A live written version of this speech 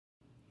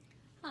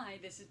Hi,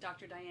 this is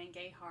Dr. Diane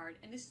Gehart,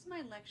 and this is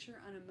my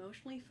lecture on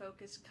emotionally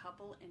focused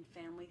couple and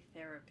family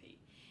therapy.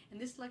 And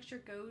this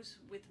lecture goes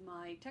with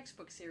my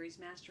textbook series,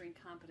 Mastering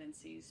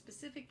Competencies,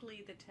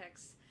 specifically the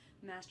texts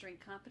Mastering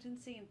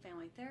Competency in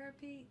Family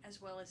Therapy, as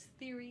well as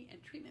Theory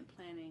and Treatment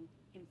Planning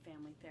in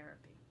Family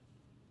Therapy.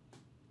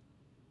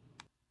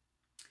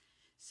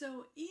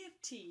 So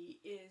EFT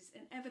is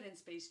an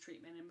evidence-based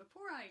treatment, and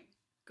before I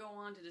go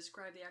on to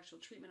describe the actual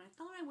treatment, I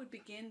thought I would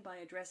begin by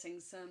addressing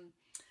some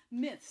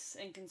myths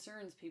and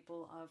concerns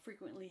people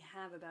frequently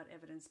have about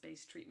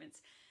evidence-based treatments.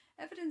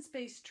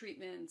 Evidence-based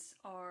treatments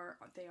are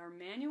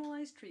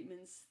manualized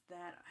treatments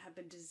that have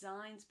been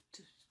designed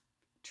to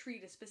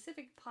treat a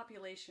specific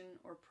population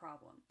or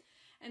problem.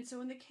 And so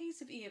in the case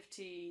of EFT,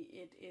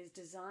 it is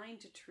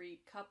designed to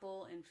treat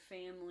couple and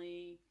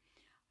family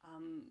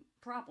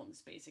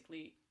problems,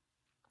 basically.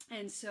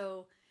 And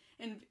so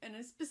and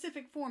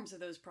specific forms of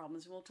those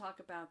problems. We'll talk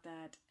about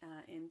that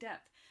in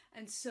depth.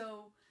 And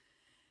so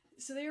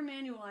they are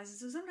manualized. And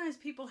so sometimes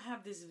people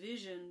have this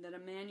vision that a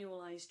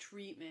manualized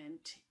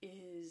treatment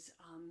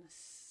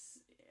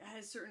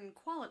has certain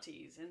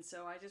qualities. And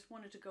so I just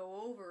wanted to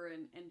go over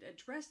and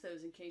address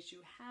those in case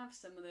you have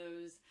some of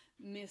those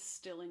myths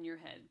still in your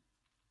head.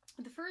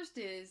 The first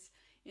is,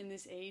 in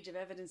this age of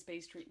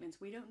evidence-based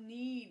treatments, we don't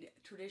need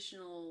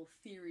traditional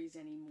theories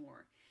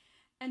anymore.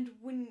 And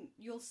when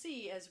you'll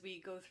see as we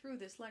go through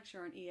this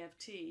lecture on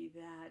EFT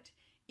that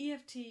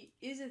EFT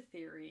is a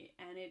theory,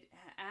 and it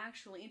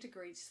actually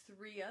integrates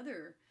three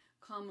other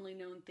commonly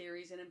known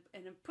theories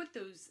and put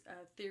those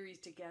theories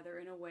together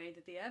in a way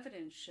that the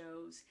evidence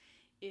shows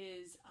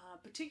is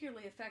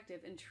particularly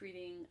effective in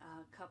treating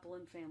couple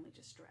and family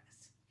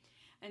distress.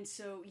 And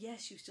so,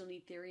 yes, you still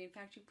need theory. In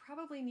fact, you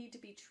probably need to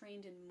be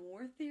trained in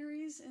more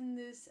theories in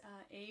this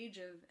age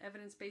of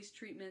evidence-based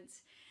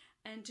treatments,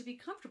 and to be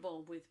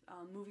comfortable with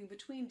moving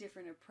between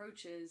different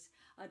approaches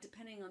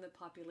depending on the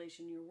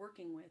population you're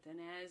working with. And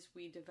as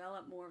we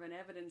develop more of an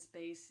evidence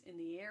base in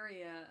the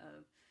area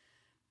of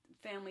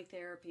family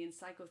therapy and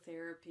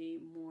psychotherapy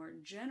more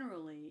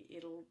generally,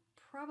 it'll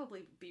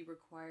probably be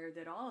required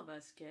that all of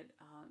us get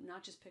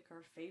not just pick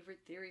our favorite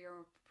theory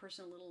or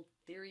personal little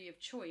theory of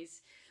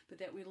choice, but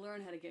that we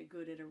learn how to get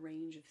good at a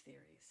range of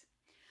theories.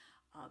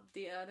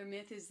 The other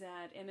myth is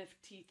that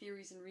MFT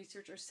theories and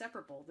research are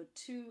separable. The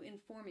two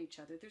inform each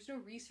other. There's no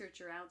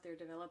researcher out there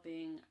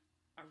developing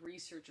a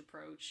research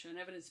approach, an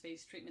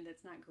evidence-based treatment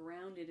that's not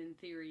grounded in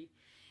theory.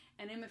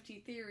 And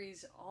MFT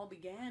theories all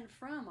began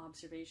from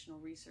observational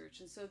research.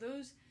 And so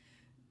those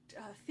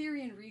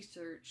theory and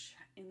research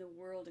in the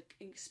world,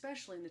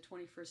 especially in the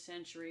 21st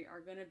century,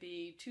 are going to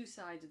be two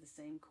sides of the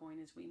same coin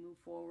as we move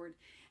forward.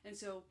 And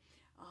so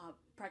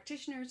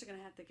practitioners are going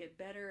to have to get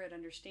better at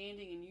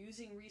understanding and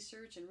using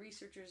research, and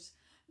researchers,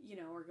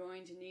 are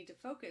going to need to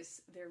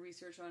focus their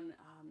research on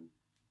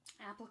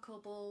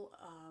applicable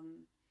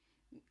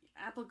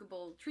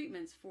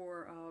treatments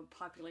for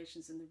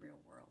populations in the real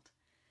world.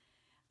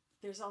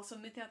 There's also a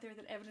myth out there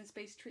that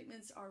evidence-based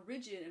treatments are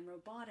rigid and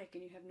robotic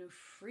and you have no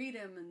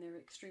freedom and they're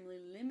extremely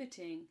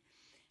limiting.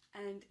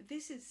 And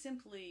this is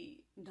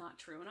simply not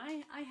true. And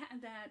I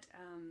had that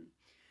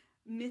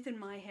myth in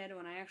my head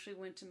when I actually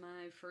went to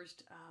my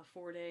first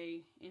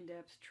 4-day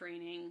in-depth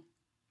training,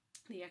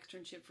 the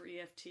externship for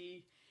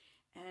EFT.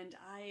 And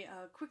I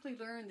quickly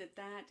learned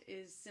that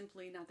is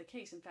simply not the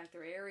case. In fact,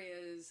 there are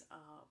areas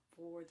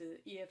for the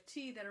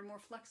EFT that are more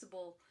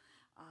flexible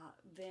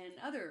than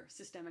other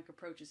systemic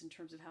approaches in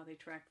terms of how they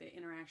track the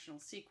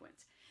interactional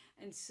sequence.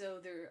 And so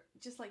they're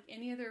just like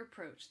any other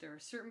approach. There are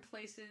certain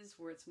places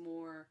where it's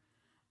more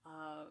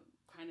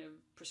kind of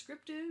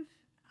prescriptive,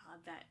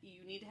 that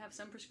you need to have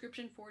some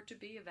prescription for it to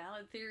be a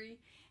valid theory.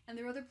 And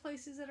there are other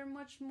places that are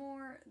much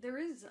more, there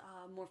is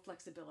more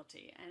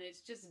flexibility, and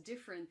it's just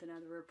different than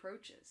other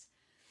approaches.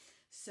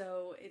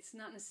 So it's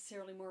not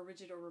necessarily more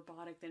rigid or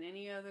robotic than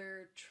any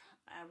other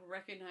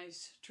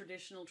recognized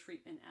traditional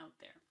treatment out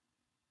there.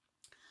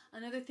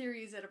 Another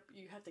theory is that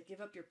you have to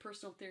give up your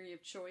personal theory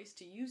of choice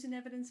to use an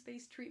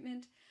evidence-based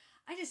treatment.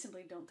 I just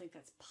simply don't think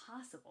that's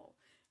possible,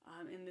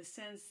 in the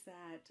sense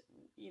that,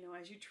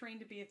 as you train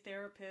to be a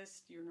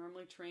therapist, you're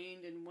normally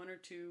trained in one or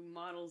two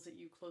models that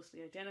you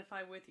closely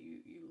identify with.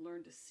 You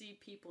learn to see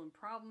people and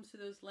problems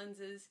through those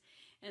lenses,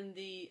 and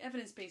the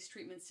evidence-based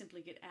treatments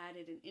simply get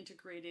added and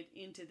integrated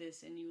into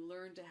this, and you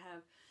learn to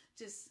have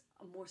just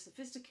a more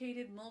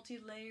sophisticated,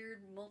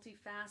 multi-layered,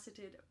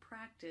 multifaceted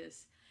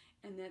practice,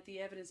 and that the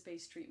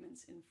evidence-based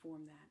treatments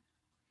inform that.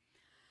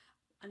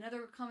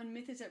 Another common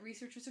myth is that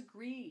researchers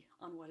agree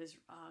on what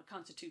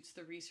constitutes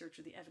the research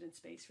or the evidence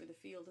base for the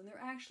field, and there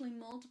are actually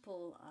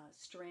multiple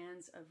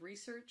strands of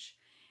research,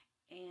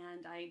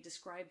 and I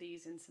describe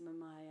these in some of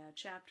my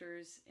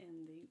chapters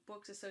in the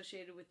books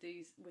associated with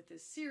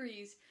this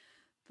series.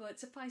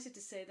 But suffice it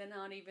to say that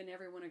not even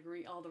everyone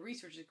all the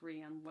researchers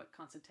agree on what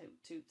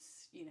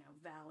constitutes,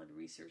 valid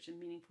research and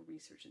meaningful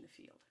research in the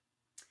field.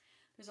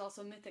 There's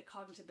also a myth that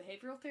cognitive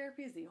behavioral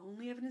therapy is the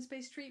only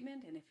evidence-based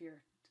treatment, and if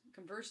you're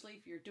Conversely,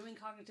 if you're doing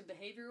cognitive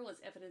behavioral,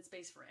 it's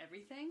evidence-based for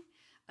everything.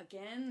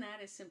 Again,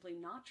 that is simply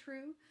not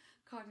true.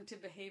 Cognitive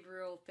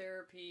behavioral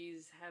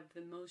therapies have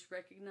the most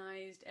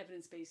recognized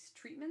evidence-based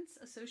treatments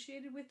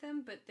associated with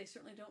them, but they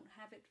certainly don't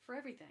have it for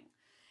everything.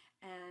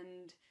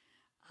 And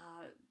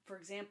for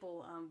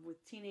example,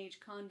 with teenage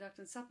conduct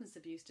and substance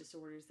abuse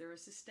disorders, there are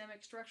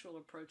systemic structural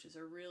approaches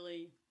are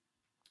really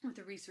what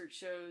the research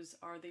shows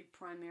are the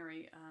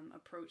primary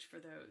approach for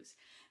those.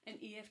 And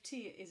EFT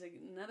is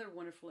another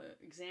wonderful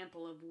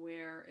example of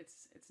where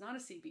it's not a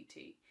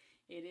CBT.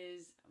 It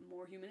is a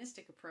more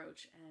humanistic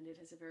approach, and it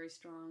has a very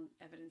strong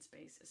evidence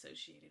base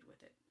associated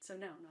with it. So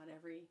no, not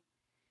every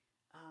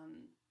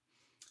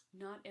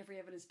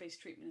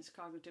evidence-based treatment is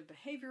cognitive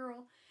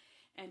behavioral,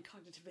 and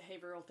cognitive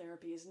behavioral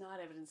therapy is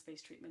not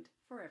evidence-based treatment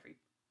for every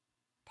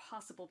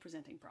possible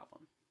presenting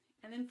problem.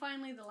 And then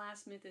finally, the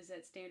last myth is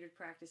that standard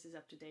practice is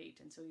up to date.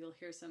 And so you'll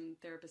hear some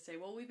therapists say,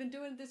 well, we've been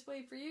doing it this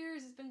way for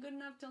years. It's been good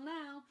enough till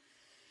now.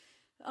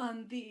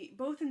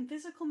 Both in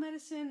physical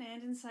medicine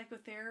and in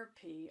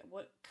psychotherapy,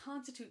 what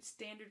constitutes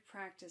standard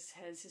practice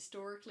has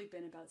historically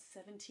been about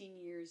 17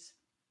 years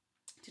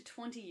to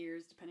 20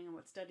 years, depending on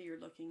what study you're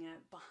looking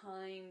at,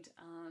 behind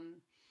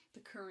the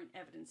current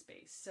evidence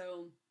base.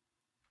 So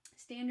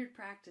standard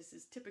practice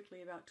is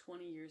typically about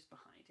 20 years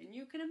behind. And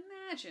you can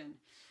imagine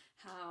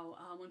how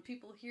when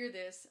people hear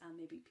this,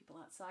 maybe people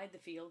outside the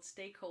field,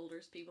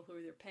 stakeholders, people who are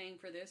either paying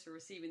for this or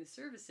receiving the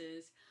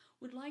services,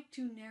 would like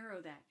to narrow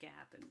that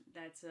gap. And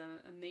that's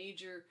a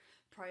major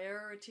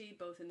priority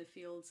both in the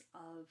fields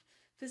of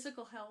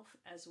physical health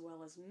as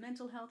well as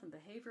mental health and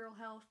behavioral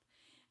health.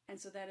 And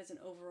so that is an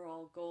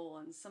overall goal.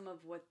 And some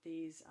of what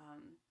these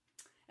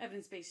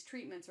evidence-based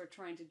treatments are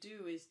trying to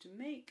do is to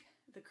make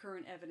the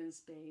current evidence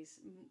base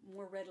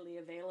more readily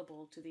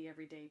available to the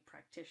everyday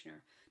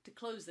practitioner, to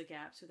close the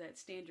gap so that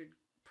standard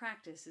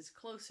practice is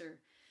closer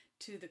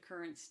to the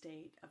current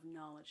state of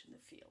knowledge in the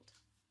field.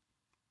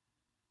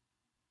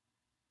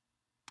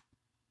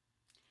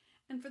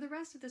 And for the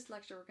rest of this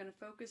lecture, I'm going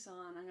to focus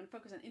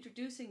on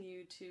introducing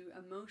you to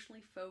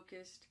emotionally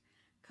focused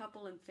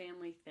couple and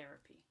family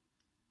therapy.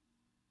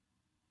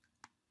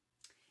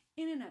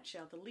 In a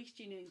nutshell, the least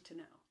you need to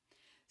know.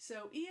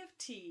 So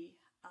EFT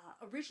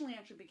originally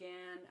actually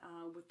began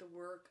with the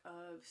work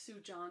of Sue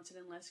Johnson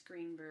and Les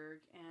Greenberg,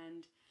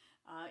 and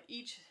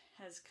each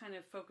has kind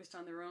of focused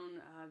on their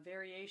own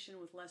variation,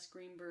 with Les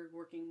Greenberg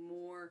working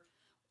more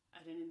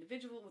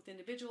with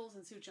individuals,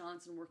 and Sue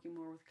Johnson working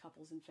more with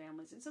couples and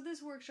families. And so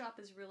this workshop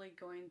is really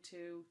going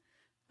to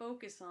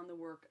focus on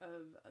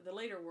the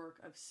later work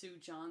of Sue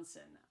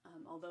Johnson,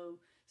 although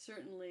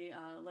certainly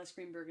Les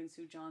Greenberg and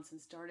Sue Johnson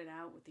started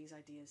out with these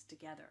ideas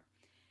together.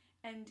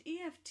 And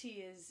EFT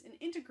is an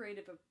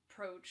integrative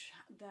approach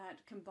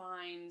that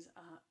combines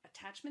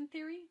attachment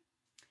theory,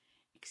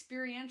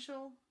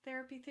 experiential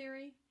therapy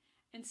theory,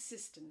 and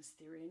systems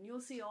theory. And you'll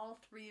see all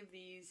three of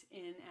these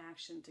in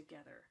action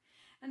together.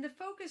 And the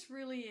focus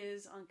really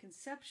is on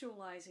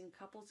conceptualizing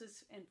couples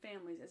and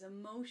families as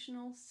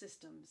emotional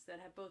systems that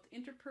have both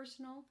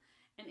interpersonal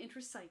and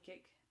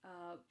intrapsychic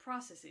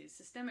processes,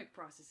 systemic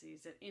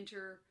processes that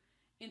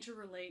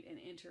interrelate and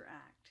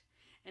interact.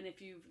 And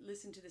if you've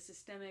listened to the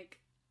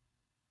systemic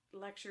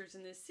lectures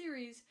in this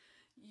series,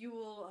 you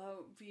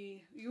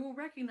will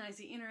recognize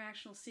the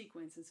interactional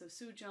sequence. And so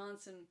Sue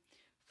Johnson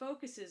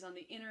focuses on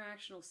the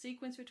interactional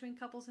sequence between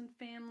couples and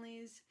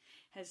families,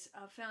 has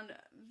found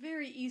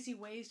very easy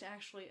ways to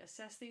actually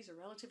assess these, or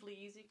relatively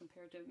easy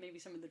compared to maybe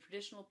some of the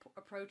traditional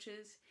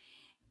approaches,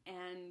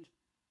 and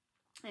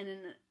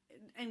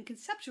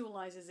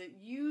conceptualizes it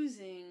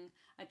using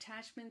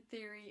attachment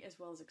theory as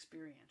well as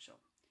experiential.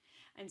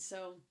 And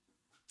so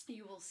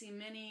you will see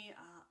many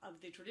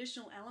of the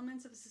traditional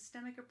elements of a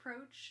systemic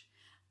approach,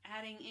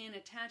 adding in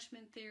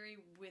attachment theory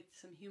with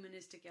some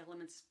humanistic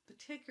elements,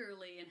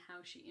 particularly in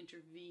how she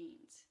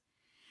intervenes.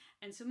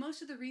 And so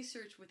most of the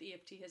research with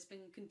EFT has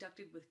been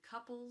conducted with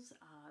couples.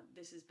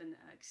 This has been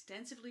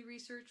extensively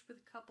researched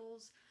with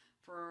couples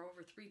for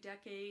over 3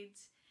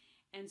 decades.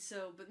 And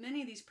so, but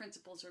many of these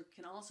principles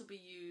can also be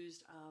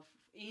used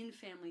in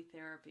family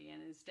therapy,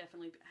 and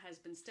has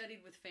been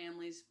studied with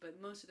families,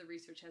 but most of the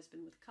research has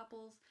been with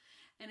couples.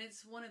 And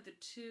it's one of the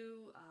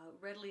 2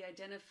 readily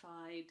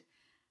identified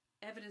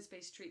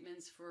evidence-based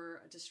treatments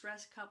for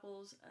distressed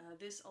couples,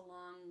 this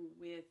along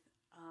with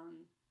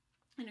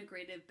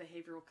integrative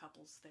behavioral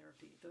couples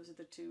therapy. Those are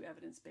the 2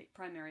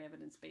 primary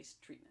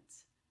evidence-based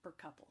treatments for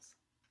couples.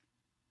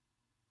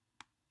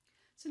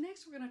 So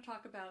next we're going to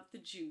talk about the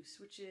juice,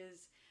 which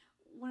is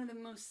one of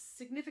the most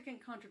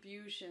significant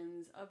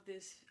contributions of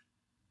this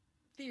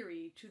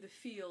theory to the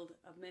field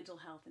of mental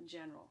health in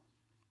general.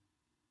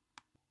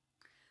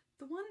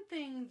 The one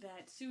thing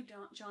that Sue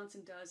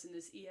Johnson does in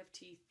this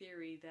EFT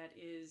theory that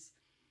is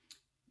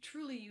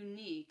truly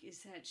unique is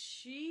that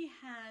she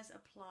has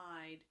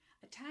applied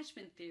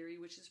attachment theory,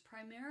 which has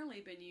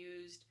primarily been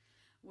used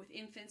with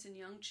infants and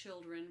young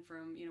children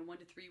from 1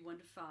 to 3, 1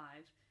 to 5,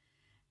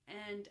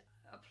 and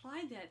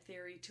applied that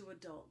theory to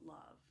adult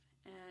love.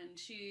 and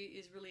she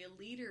is really a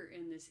leader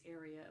in this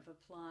area of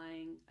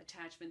applying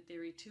attachment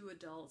theory to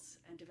adults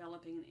and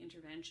developing an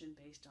intervention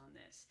based on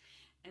this.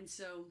 And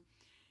so,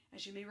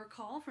 as you may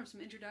recall from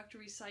some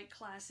introductory psych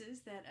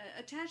classes, that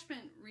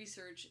attachment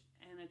research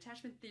and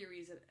attachment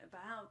theories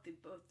about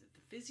both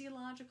the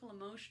physiological,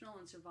 emotional,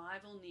 and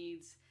survival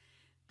needs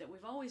that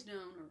we've always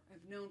known, or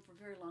have known for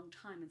a very long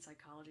time in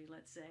psychology,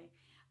 let's say,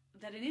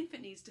 that an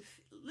infant needs to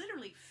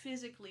literally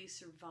physically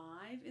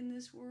survive in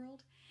this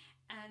world.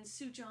 And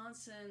Sue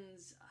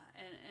Johnson's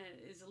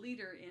is a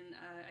leader in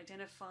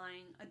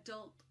identifying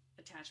adult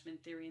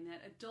attachment theory, and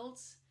that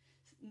adults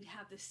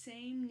have the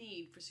same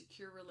need for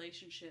secure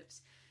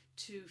relationships,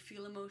 to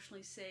feel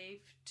emotionally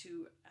safe,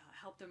 to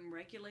help them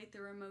regulate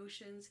their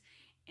emotions,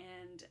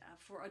 and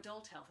for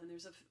adult health. And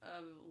there's a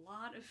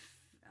lot of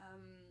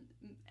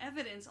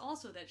evidence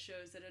also that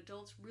shows that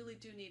adults really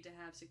do need to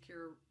have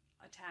secure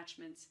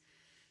attachments.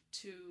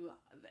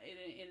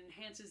 It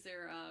enhances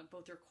their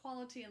both their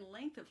quality and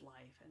length of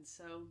life. And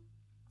so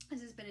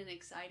this has been an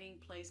exciting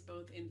place,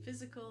 both in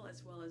physical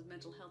as well as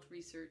mental health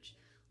research,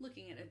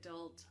 looking at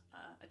adult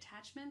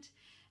attachment.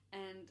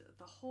 And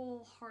the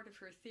whole heart of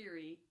her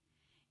theory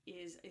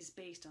is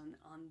based on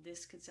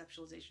this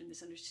conceptualization,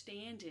 this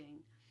understanding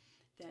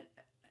that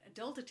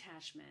adult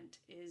attachment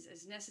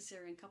is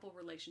necessary in couple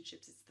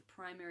relationships. It's the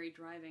primary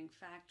driving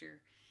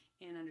factor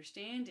in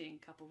understanding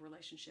couple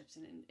relationships,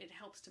 and it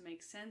helps to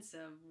make sense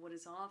of what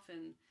is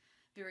often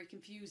very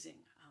confusing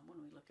when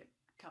we look at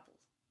couple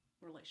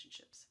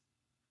relationships.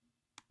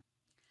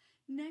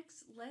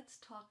 Next, let's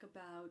talk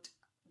about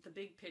the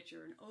big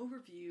picture, an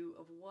overview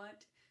of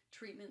what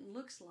treatment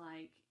looks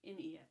like in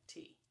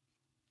EFT.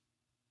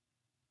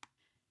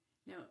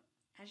 Now,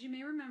 as you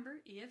may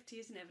remember, EFT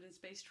is an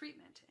evidence-based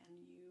treatment, and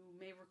you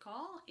may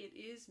recall it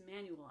is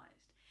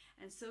manualized.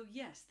 And so,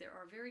 yes, there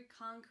are very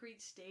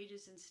concrete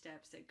stages and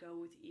steps that go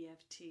with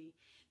EFT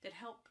that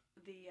help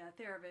the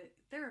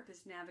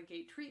therapist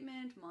navigate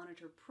treatment,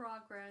 monitor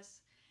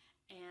progress,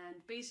 and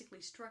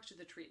basically structure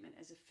the treatment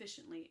as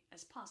efficiently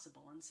as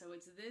possible. And so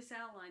it's this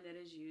outline that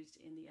is used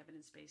in the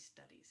evidence-based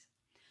studies.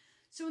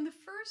 So in the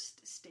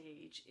first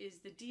stage is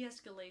the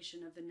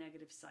de-escalation of the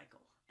negative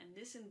cycle, and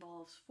this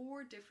involves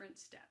 4 different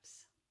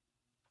steps.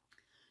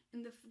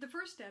 And the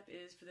first step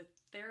is for the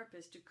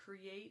therapist to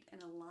create an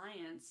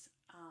alliance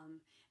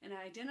and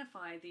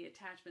identify the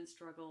attachment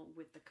struggle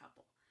with the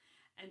couple.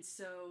 And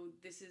so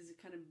this is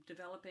kind of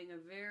developing a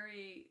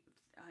very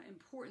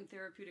important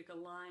therapeutic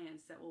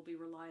alliance that will be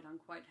relied on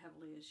quite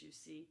heavily, as you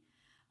see,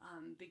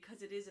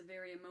 because it is a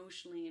very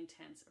emotionally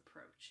intense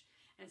approach.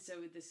 And so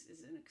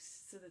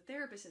so the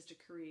therapist has to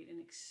create an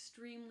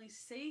extremely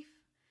safe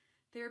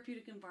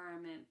therapeutic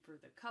environment for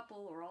the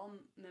couple or all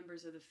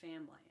members of the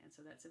family. And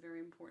so that's a very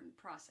important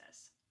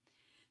process.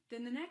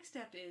 Then the next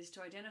step is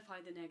to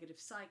identify the negative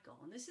cycle.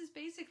 And this is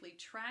basically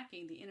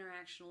tracking the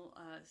interactional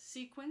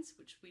sequence,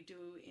 which we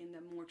do in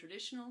the more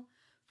traditional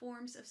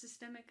forms of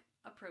systemic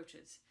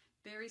approaches.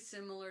 Very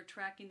similar,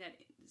 tracking that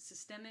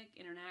systemic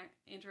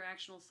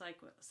interactional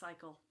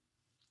cycle.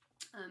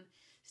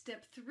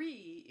 Step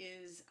 3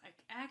 is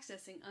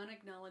accessing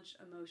unacknowledged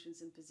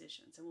emotions and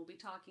positions. And we'll be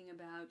talking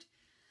about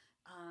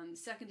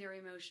secondary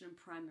emotion and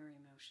primary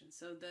emotion.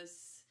 So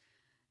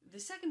the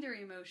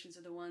secondary emotions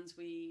are the ones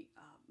we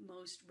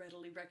most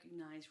readily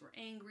recognize. We're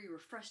angry, we're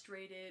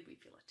frustrated, we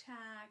feel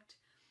attacked,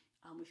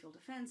 we feel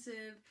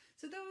defensive.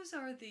 So those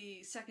are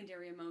the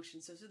secondary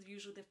emotions. Those are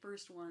usually the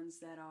first ones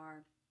that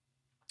are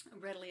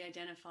readily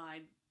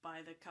identified by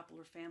the couple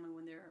or family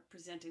when they're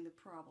presenting the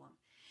problem.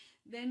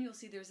 Then you'll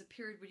see there's a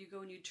period where you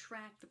go and you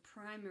track the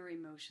primary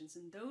emotions,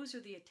 and those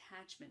are the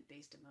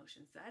attachment-based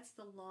emotions. That's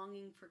the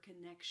longing for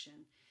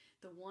connection,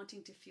 the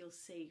wanting to feel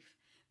safe.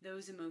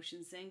 Those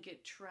emotions then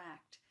get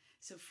tracked.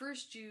 So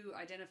first you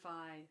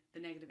identify the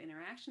negative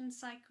interaction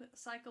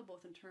cycle,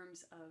 both in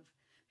terms of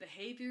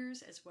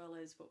behaviors as well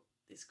as what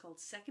is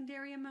called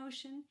secondary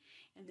emotion.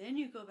 And then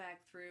you go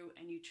back through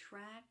and you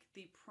track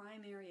the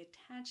primary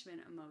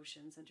attachment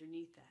emotions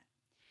underneath that.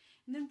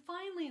 And then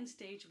finally in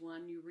stage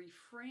 1, you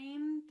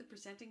reframe the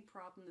presenting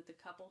problem that the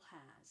couple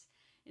has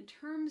in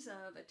terms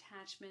of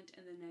attachment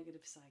and the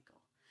negative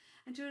cycle.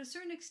 And to a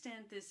certain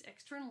extent, this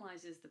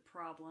externalizes the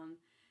problem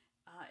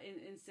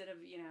instead of,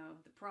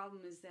 the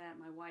problem is that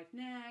my wife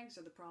nags,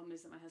 or the problem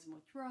is that my husband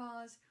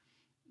withdraws.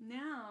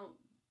 Now,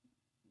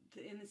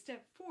 in the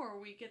step 4,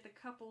 we get the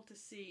couple to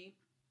see,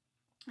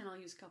 and I'll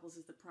use couples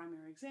as the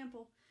primary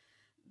example,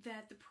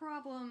 that the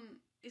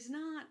problem is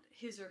not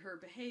his or her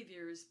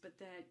behaviors, but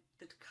that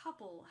the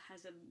couple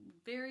has a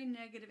very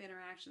negative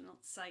interaction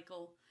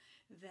cycle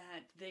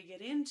that they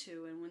get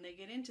into. And when they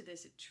get into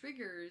this, it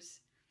triggers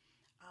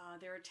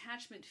their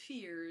attachment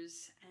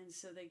fears, and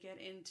so they get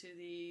into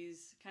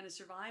these kind of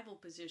survival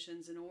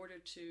positions in order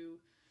to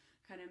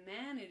kind of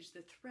manage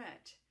the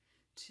threat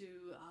to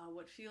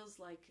what feels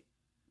like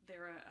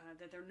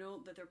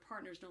that their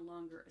partner is no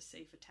longer a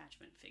safe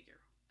attachment figure,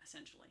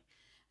 essentially.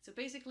 So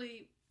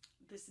basically,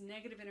 this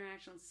negative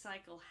interaction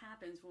cycle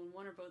happens when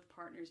one or both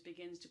partners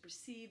begins to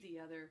perceive the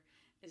other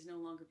as no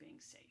longer being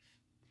safe.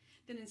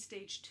 Then in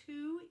stage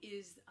 2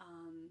 is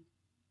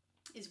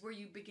is where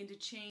you begin to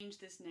change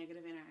this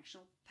negative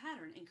interactional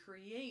pattern and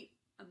create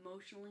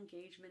emotional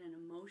engagement and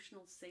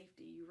emotional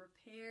safety. You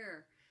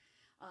repair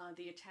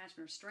the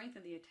attachment or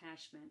strengthen the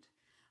attachment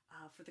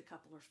for the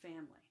couple or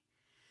family.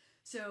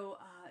 So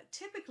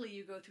typically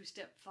you go through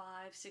step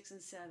 5, 6,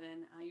 and 7.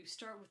 You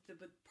start with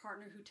the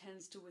partner who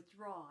tends to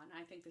withdraw. And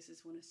I think this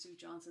is one of Sue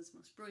Johnson's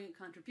most brilliant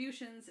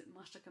contributions. It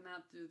must have come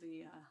out through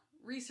the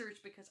research,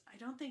 because I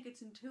don't think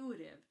it's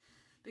intuitive.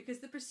 Because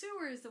the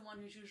pursuer is the one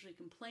who's usually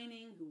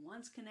complaining, who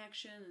wants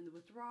connection, and the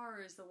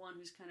withdrawer is the one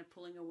who's kind of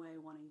pulling away,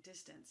 wanting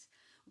distance.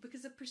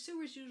 Because the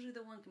pursuer is usually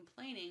the one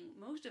complaining,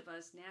 most of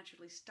us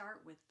naturally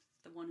start with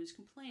the one who's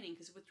complaining,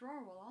 because the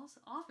withdrawer will also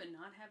often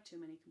not have too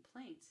many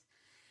complaints.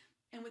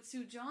 And what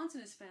Sue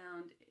Johnson has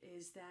found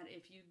is that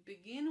if you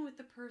begin with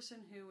the person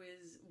who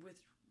is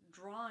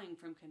withdrawing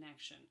from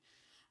connection,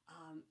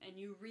 and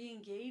you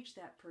re-engage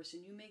that person,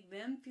 you make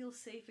them feel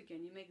safe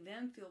again, you make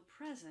them feel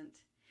present,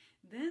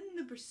 then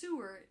the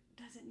pursuer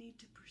doesn't need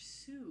to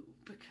pursue,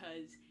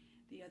 because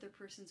the other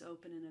person's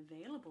open and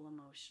available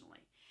emotionally.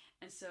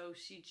 And so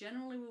she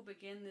generally will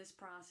begin this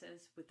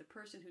process with the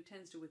person who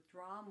tends to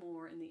withdraw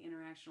more in the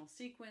interactional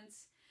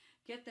sequence,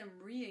 get them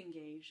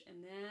re-engaged,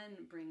 and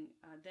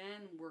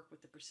then work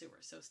with the pursuer.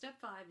 So step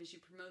 5 is you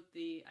promote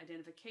the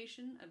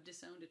identification of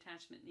disowned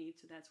attachment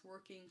needs. So that's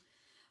working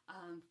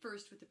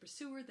first with the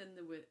pursuer,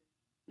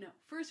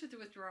 first with the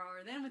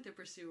withdrawer, then with the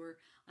pursuer,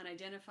 on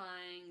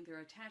identifying their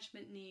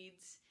attachment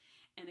needs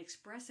and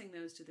expressing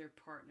those to their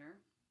partner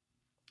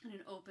in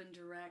an open,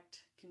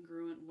 direct,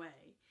 congruent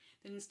way.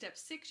 Then in step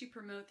 6, you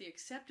promote the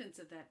acceptance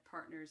of that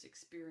partner's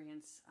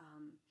experience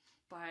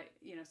by,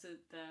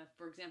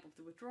 for example, if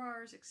the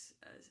withdrawer is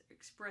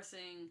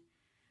expressing,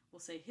 we'll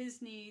say,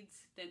 his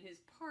needs, then his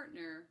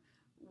partner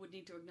would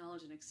need to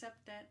acknowledge and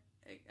accept that.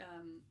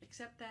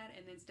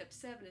 And then step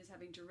 7 is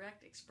having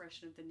direct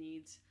expression of the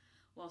needs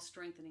while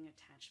strengthening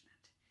attachment.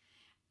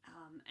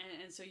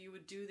 And so you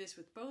would do this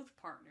with both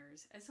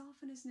partners as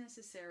often as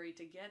necessary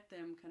to get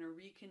them kind of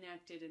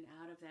reconnected and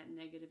out of that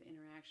negative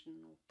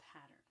interactional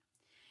pattern.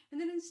 And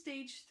then in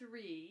stage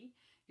 3,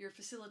 you're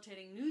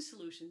facilitating new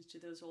solutions to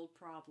those old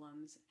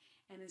problems.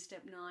 And in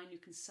step 9, you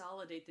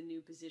consolidate the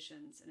new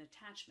positions and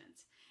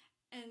attachments.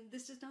 And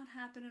this does not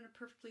happen in a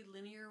perfectly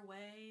linear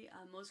way.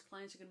 Most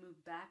clients are going to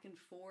move back and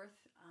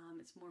forth.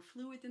 It's more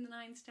fluid than the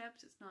 9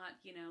 steps. It's not,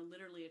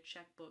 literally a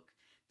checkbook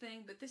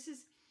thing. But this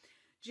is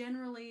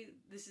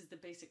the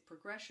basic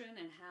progression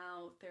and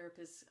how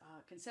therapists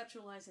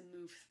conceptualize and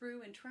move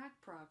through and track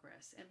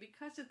progress. And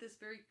because of this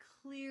very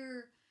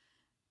clear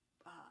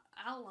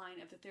outline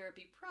of the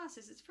therapy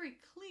process, it's very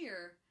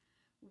clear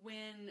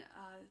when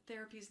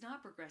therapy is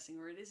not progressing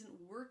or it isn't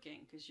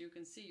working, because you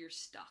can see you're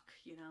stuck,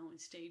 in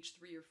stage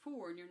 3 or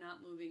 4, and you're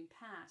not moving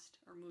past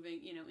or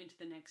moving, into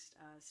the next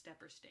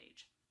step or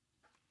stage.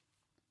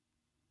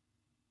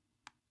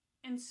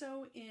 And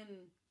so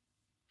in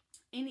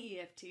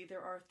EFT,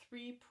 there are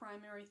 3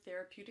 primary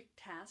therapeutic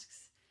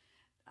tasks.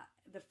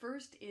 The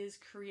first is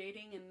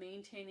creating and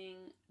maintaining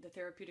the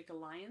therapeutic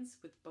alliance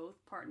with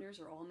both partners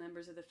or all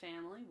members of the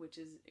family, which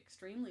is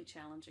extremely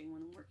challenging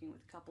when working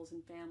with couples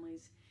and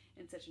families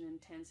in such an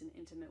intense and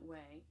intimate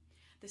way.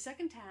 The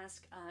second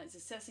task is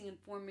assessing and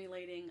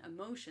formulating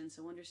emotion,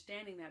 so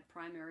understanding that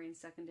primary and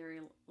secondary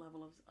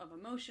level of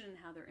emotion and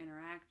how they're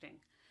interacting.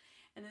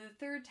 And then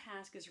the third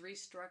task is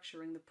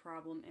restructuring the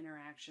problem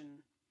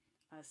interaction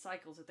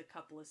cycles that the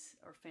couple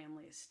or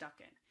family is stuck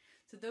in.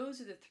 So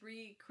those are the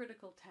 3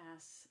 critical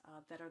tasks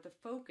that are the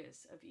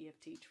focus of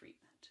EFT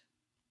treatment.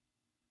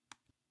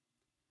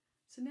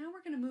 So now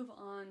we're going to move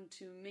on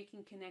to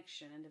making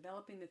connection and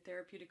developing the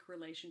therapeutic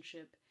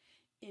relationship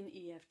in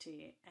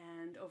EFT.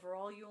 And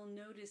overall, you'll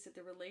notice that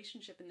the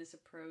relationship in this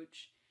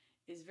approach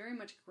is very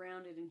much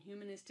grounded in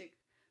humanistic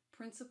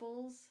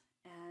principles,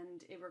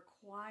 and it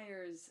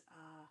requires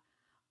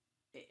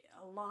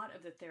a lot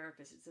of the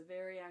therapist. It's a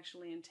very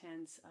actually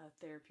intense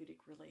therapeutic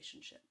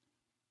relationship.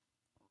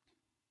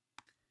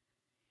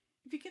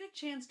 If you get a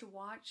chance to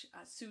watch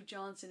Sue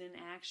Johnson in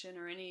action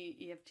or any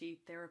EFT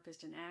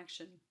therapist in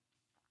action,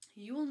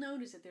 you will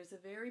notice that there's a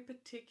very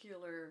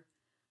particular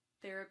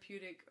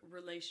therapeutic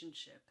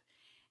relationship,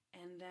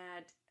 and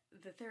that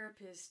the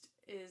therapist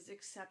is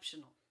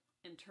exceptional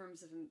in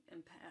terms of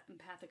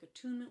empathic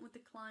attunement with the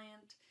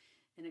client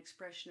and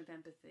expression of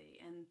empathy.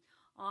 And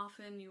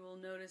often you will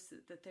notice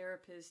that the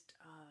therapist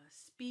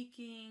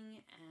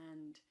speaking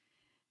and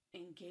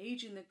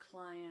engaging the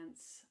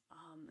clients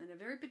in a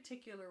very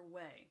particular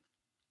way.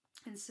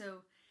 And so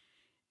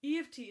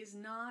EFT is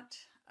not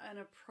an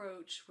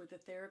approach where the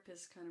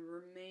therapist kind of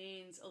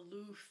remains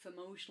aloof,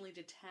 emotionally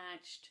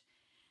detached.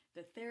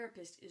 The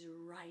therapist is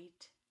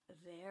right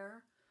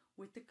there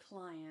with the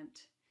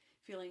client,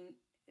 feeling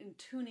and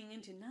tuning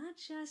into not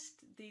just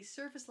the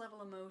surface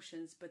level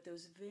emotions, but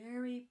those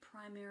very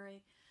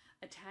primary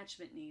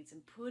attachment needs,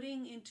 and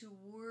putting into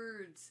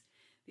words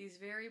these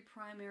very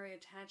primary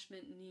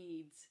attachment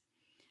needs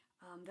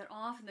that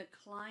often the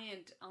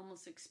client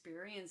almost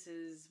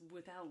experiences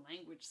without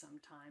language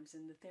sometimes,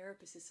 and the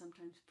therapist is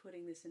sometimes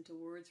putting this into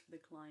words for the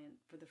client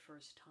for the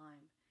first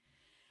time.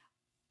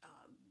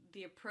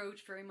 The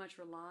approach very much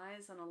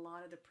relies on a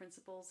lot of the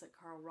principles that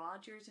Carl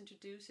Rogers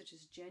introduced, such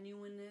as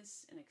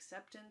genuineness and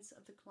acceptance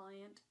of the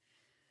client.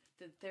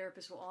 The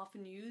therapist will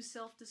often use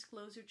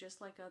self-disclosure, just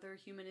like other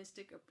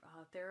humanistic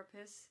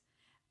therapists,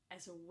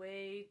 as a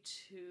way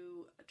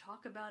to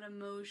talk about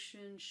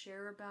emotion,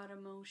 share about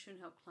emotion,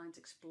 help clients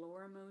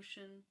explore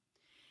emotion.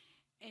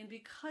 And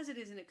because it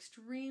is an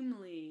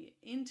extremely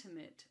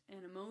intimate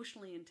and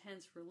emotionally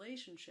intense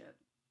relationship,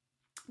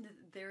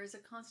 there is a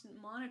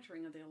constant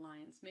monitoring of the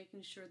alliance,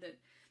 making sure that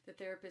the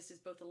therapist is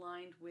both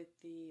aligned with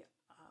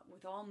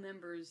all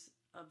members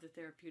of the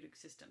therapeutic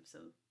system, so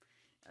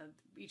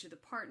each of the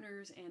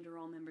partners and or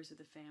all members of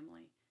the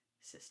family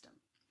system.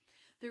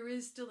 There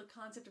is still the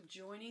concept of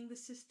joining the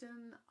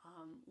system,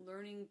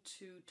 learning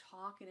to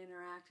talk and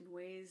interact in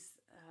ways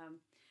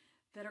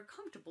that are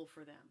comfortable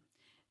for them.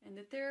 And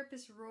the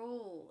therapist's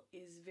role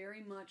is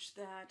very much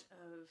that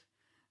of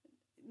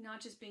not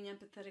just being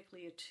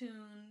empathetically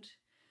attuned,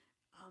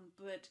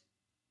 but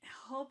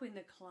helping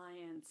the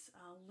clients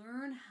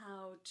learn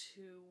how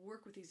to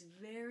work with these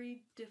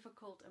very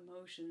difficult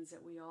emotions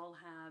that we all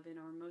have in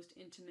our most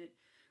intimate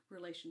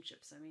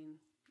relationships. I mean,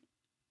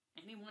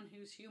 anyone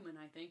who's human,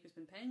 I think, has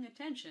been paying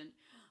attention,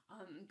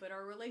 but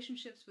our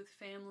relationships with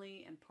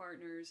family and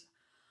partners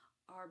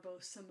are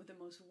both some of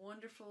the most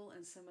wonderful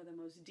and some of the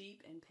most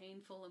deep and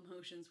painful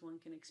emotions one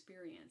can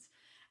experience.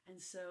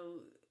 And so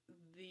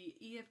the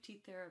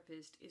EFT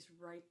therapist is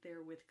right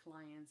there with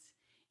clients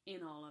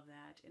in all of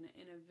that,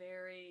 in a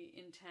very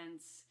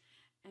intense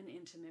and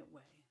intimate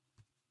way.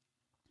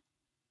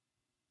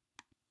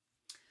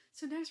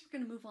 So next we're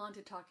going to move on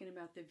to talking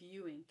about the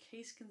viewing,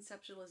 case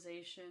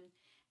conceptualization,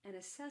 and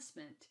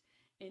assessment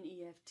in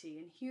EFT.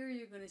 And here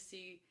you're going to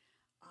see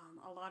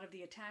a lot of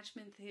the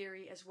attachment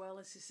theory as well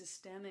as the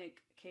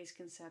systemic case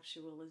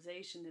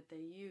conceptualization that they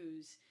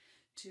use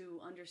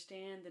to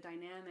understand the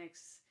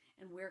dynamics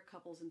and where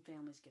couples and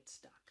families get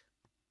stuck.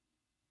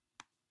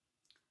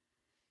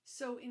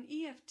 So in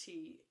EFT,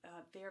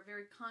 they are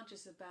very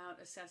conscious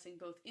about assessing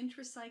both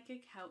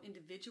intrapsychic, how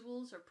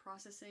individuals are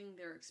processing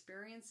their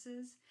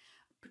experiences,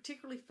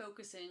 particularly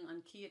focusing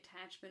on key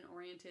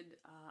attachment-oriented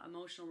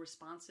emotional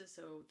responses,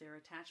 so their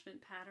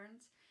attachment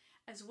patterns,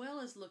 as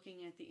well as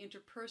looking at the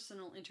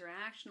interpersonal,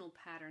 interactional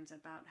patterns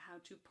about how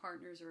two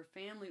partners or a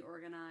family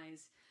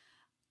organize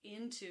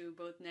into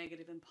both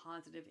negative and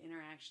positive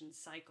interaction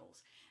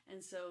cycles.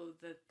 And so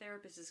the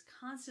therapist is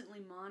constantly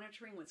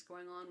monitoring what's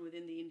going on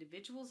within the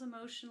individuals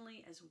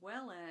emotionally, as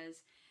well as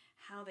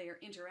how they are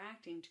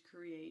interacting to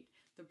create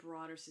the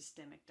broader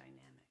systemic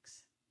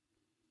dynamics.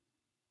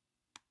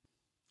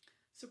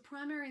 So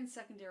primary and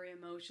secondary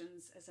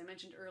emotions, as I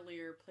mentioned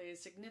earlier, play a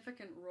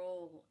significant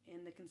role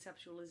in the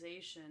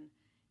conceptualization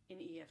in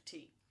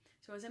EFT.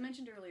 So as I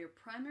mentioned earlier,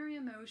 primary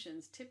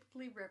emotions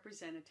typically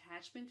represent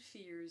attachment,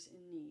 fears,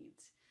 and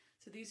needs.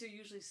 So these are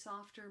usually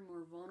softer,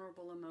 more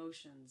vulnerable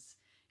emotions.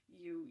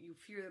 You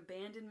fear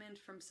abandonment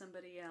from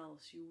somebody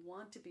else. You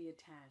want to be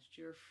attached.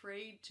 You're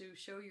afraid to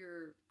show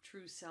your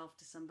true self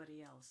to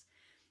somebody else.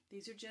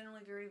 These are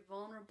generally very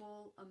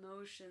vulnerable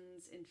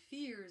emotions and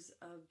fears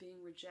of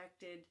being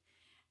rejected,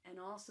 and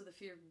also the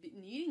fear of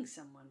needing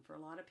someone. For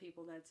a lot of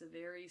people, that's a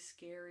very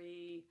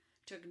scary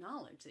to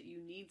acknowledge, that you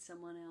need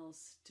someone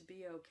else to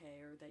be okay,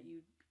 or that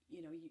you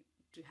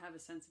to have a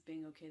sense of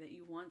being okay, that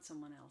you want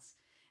someone else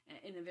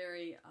in a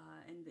very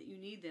and that you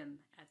need them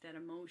at that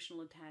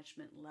emotional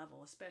attachment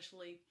level,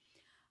 especially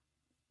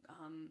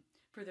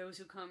for those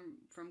who come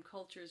from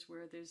cultures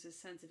where there's a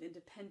sense of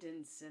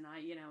independence, and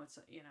I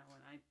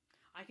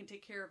can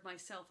take care of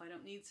myself. I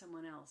don't need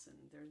someone else. And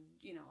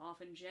there's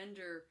often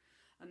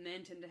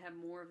men tend to have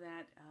more of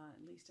that,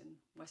 at least in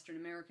Western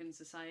American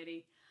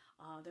society,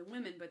 than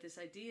women. But this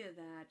idea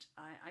that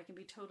I can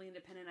be totally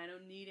independent, I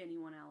don't need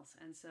anyone else.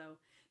 And so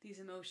these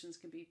emotions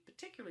can be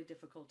particularly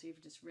difficult to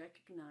even just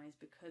recognize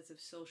because of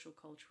social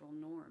cultural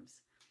norms.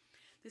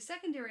 The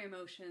secondary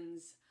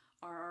emotions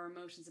are our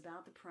emotions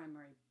about the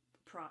primary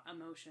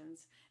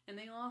emotions, and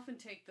they often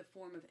take the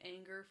form of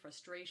anger,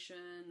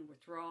 frustration,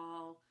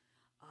 withdrawal,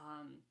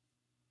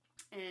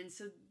 and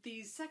so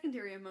these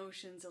secondary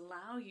emotions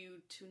allow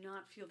you to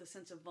not feel the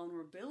sense of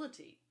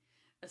vulnerability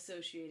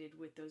associated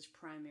with those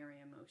primary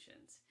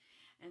emotions.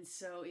 And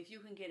so if you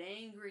can get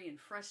angry and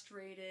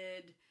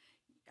frustrated,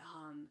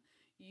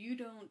 you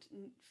don't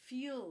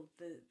feel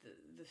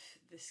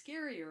the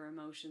scarier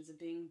emotions of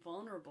being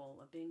vulnerable,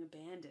 of being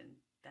abandoned.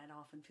 That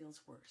often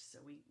feels worse. So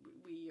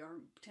we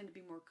tend to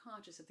be more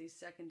conscious of these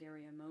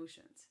secondary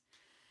emotions.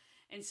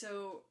 And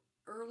so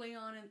early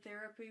on in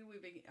therapy,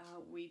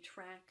 we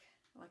track,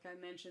 like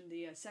I mentioned,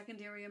 the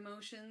secondary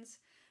emotions,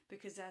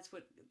 because that's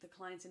what the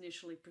clients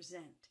initially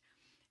present.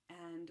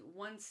 And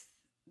once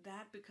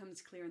that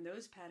becomes clear and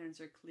those patterns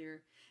are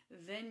clear,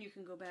 then you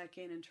can go back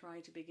in and try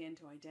to begin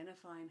to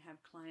identify and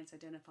have clients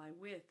identify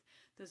with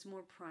those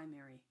more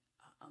primary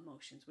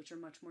emotions, which are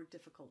much more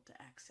difficult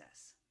to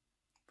access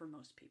for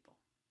most people.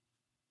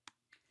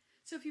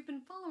 So if you've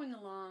been following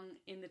along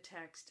in the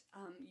text,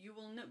 you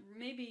will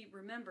maybe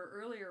remember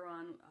earlier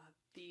on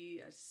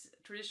the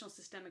traditional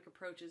systemic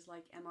approaches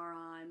like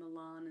MRI,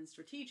 Milan, and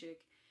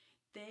strategic,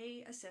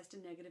 they assessed a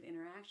negative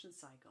interaction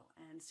cycle.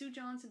 And Sue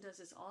Johnson does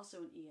this also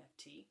in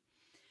EFT.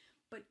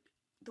 But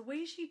the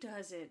way she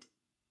does it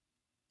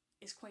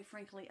is, quite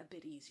frankly, a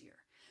bit easier,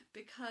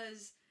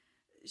 because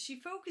she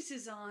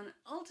focuses on,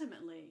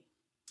 ultimately,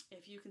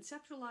 if you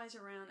conceptualize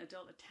around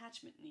adult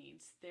attachment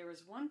needs, there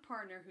is one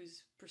partner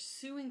who's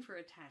pursuing for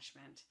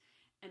attachment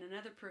and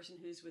another person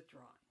who's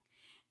withdrawing.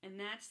 And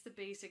that's the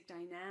basic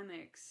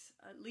dynamics,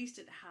 at least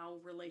at how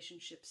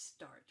relationships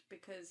start.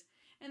 Because,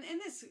 and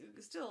this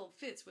still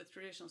fits with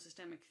traditional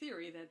systemic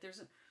theory, that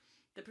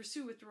the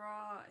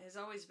pursue-withdraw has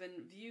always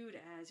been viewed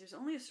as there's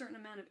only a certain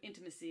amount of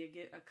intimacy a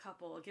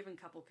given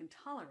couple can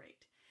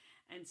tolerate.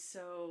 And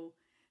so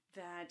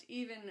that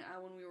even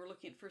when we were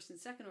looking at first and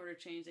second order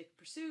change, they can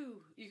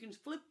pursue, you can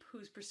flip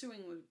who's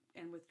pursuing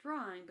and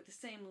withdrawing, but the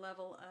same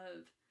level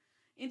of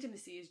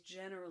intimacy is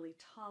generally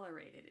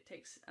tolerated. It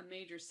takes a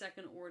major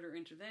second order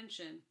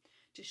intervention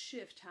to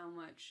shift how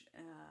much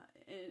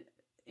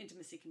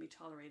intimacy can be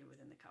tolerated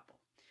within the couple.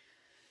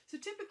 So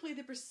typically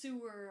the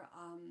pursuer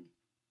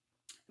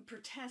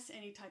protests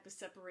any type of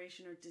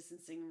separation or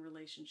distancing in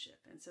relationship.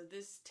 And so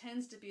this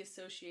tends to be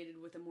associated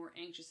with a more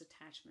anxious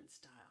attachment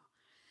style.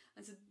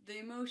 And so the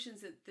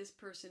emotions that this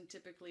person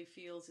typically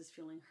feels is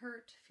feeling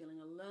hurt, feeling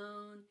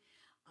alone,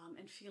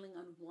 and feeling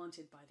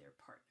unwanted by their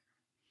partner.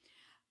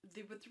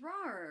 The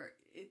withdrawer,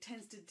 it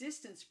tends to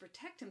distance,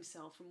 protect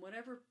himself from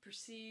whatever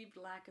perceived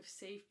lack of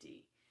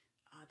safety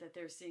that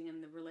they're seeing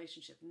in the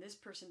relationship. And this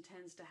person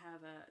tends to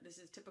have this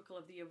is typical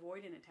of the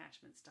avoidant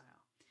attachment style.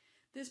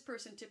 This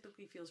person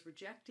typically feels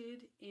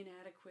rejected,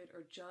 inadequate,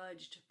 or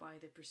judged by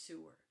the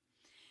pursuer.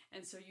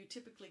 And so you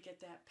typically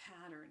get that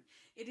pattern.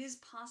 It is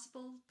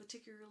possible,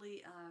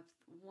 particularly if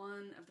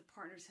one of the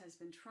partners has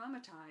been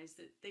traumatized,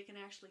 that they can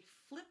actually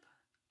flip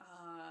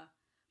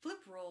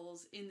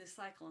roles in the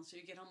cycle. And so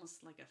you get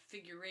almost like a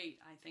figure eight,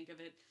 I think of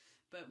it.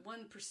 But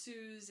one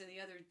pursues and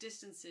the other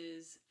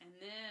distances, and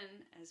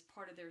then as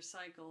part of their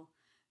cycle,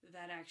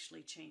 that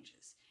actually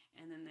changes.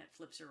 And then that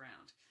flips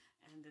around.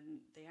 And then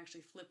they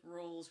actually flip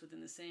roles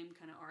within the same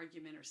kind of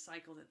argument or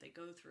cycle that they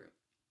go through.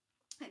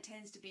 It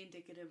tends to be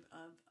indicative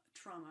of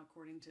trauma,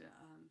 according to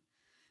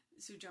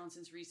Sue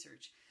Johnson's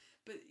research.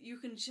 But you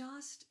can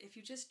if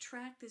you just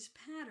track this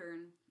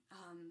pattern,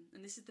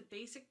 and this is the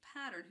basic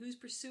pattern, who's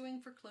pursuing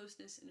for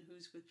closeness and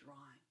who's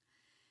withdrawing.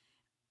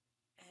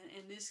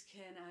 And this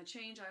can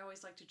change. I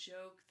always like to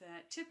joke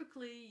that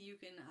typically you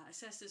can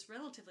assess this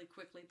relatively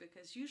quickly,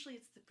 because usually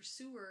it's the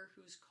pursuer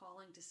who's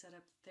calling to set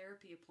up the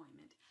therapy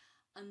appointment,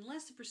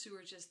 unless the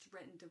pursuer just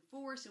threatened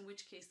divorce, in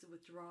which case the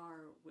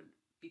withdrawer would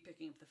be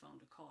picking up the phone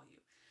to call you.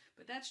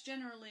 But that's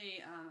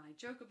generally, I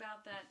joke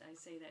about that, I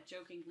say that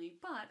jokingly,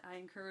 but I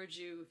encourage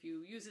you, if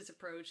you use this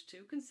approach,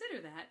 to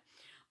consider that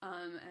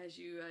as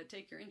you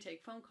take your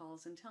intake phone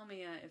calls, and tell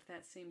me if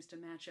that seems to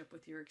match up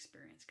with your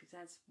experience, because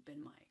that's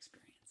been my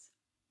experience.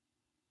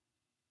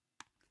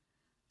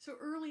 So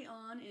early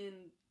on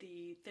in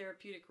the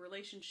therapeutic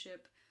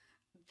relationship,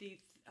 the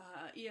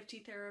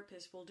EFT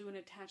therapist will do an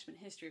attachment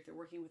history if they're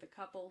working with a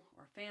couple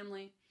or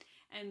family,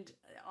 and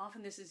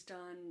often this is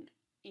done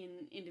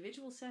in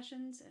individual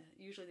sessions.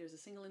 Usually there's a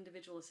single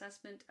individual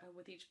assessment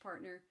with each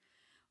partner,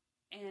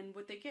 and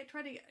what they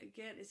try to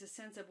get is a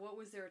sense of what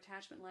was their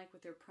attachment like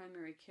with their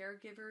primary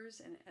caregivers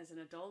and as an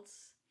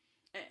adults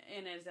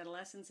and as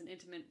adolescents, an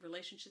intimate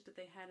relationship that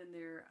they had in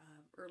their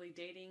early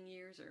dating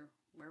years, or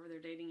wherever their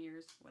dating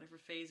years, whatever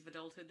phase of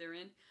adulthood they're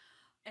in.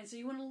 And so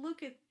you want to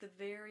look at the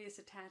various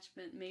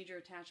major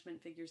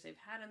attachment figures they've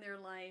had in their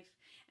life,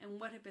 and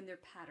what have been their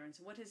patterns,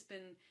 what has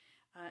been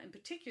in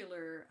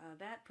particular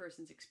that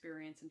person's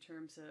experience in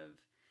terms of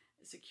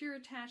secure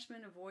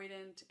attachment,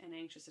 avoidant, and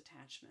anxious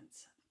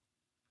attachments.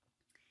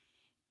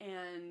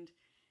 And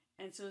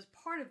so as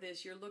part of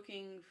this, you're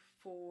looking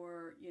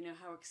for,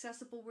 how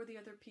accessible were the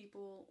other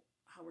people,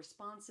 how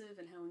responsive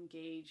and how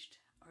engaged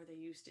are they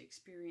used to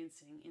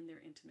experiencing in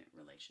their intimate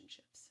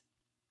relationships.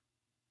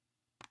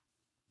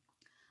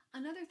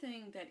 Another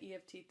thing that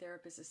EFT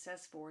therapists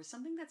assess for is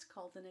something that's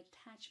called an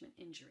attachment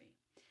injury.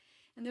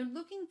 And they're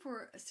looking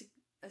for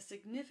a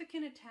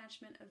significant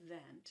attachment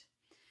event.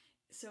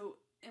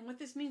 And what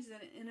this means is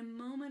that in a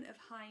moment of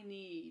high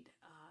need,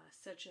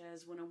 such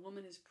as when a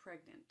woman is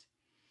pregnant,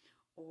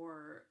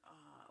 or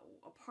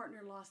a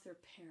partner lost their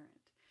parent,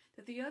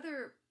 that the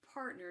other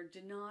partner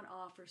did not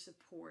offer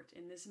support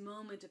in this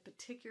moment of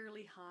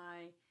particularly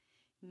high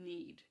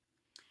need.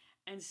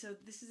 And so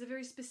this is a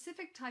very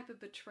specific type of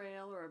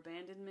betrayal or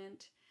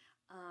abandonment,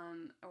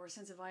 or a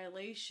sense of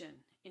violation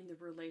in the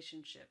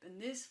relationship. And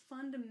this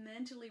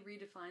fundamentally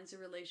redefines the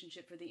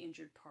relationship for the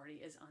injured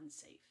party as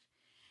unsafe.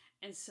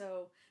 And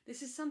so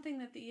this is something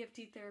that the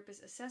EFT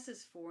therapist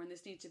assesses for, and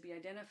this needs to be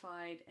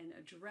identified and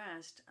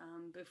addressed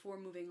before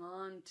moving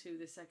on to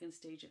the second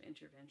stage of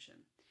intervention.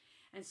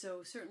 And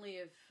so certainly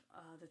if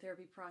the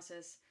therapy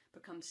process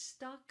becomes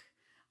stuck,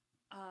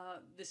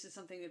 this is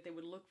something that they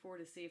would look for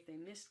to see if they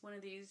missed one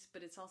of these,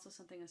 but it's also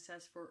something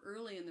assessed for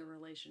early in the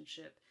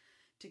relationship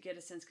to get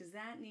a sense, because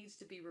that needs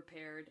to be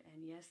repaired,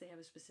 and yes, they have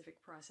a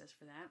specific process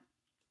for that.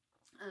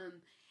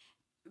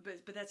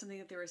 but that's something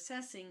that they're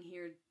assessing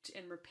here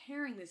and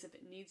repairing this if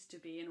it needs to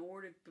be in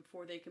order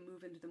before they can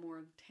move into the more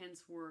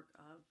intense work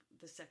of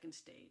the second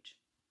stage.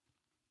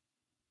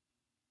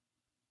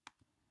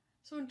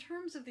 So in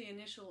terms of the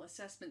initial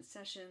assessment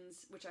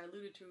sessions, which I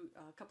alluded to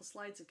a couple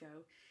slides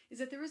ago, is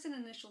that there is an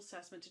initial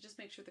assessment to just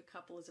make sure the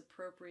couple is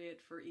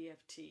appropriate for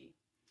EFT.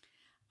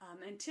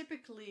 And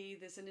typically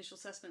this initial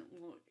assessment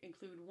will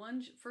include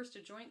first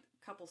a joint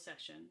couple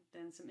session,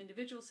 then some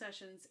individual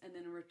sessions, and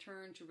then a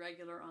return to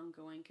regular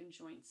ongoing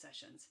conjoint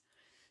sessions.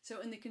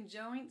 So in the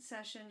conjoint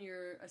session,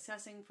 you're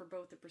assessing for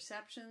both the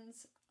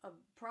perceptions of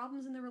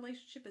problems in the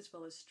relationship as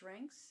well as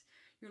strengths.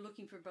 You're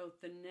looking for both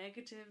the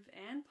negative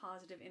and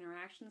positive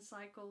interaction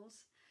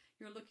cycles.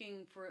 You're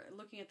looking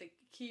at the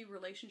key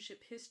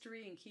relationship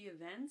history and key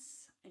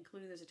events,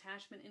 including those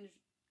attachment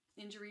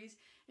injuries,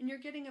 and you're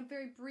getting a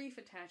very brief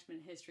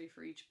attachment history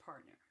for each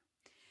partner.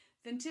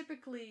 Then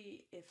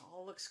typically, if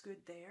all looks good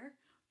there,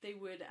 they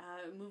would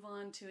move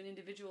on to an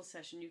individual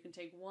session. You can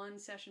take one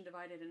session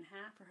divided in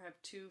half or have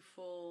two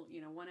full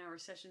 1-hour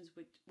sessions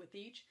with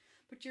each,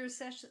 but you're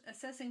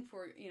assessing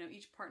for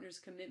each partner's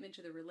commitment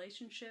to the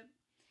relationship,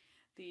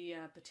 the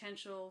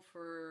potential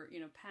for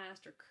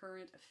past or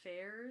current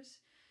affairs.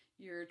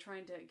 You're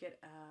trying to get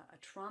a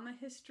trauma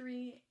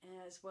history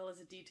as well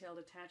as a detailed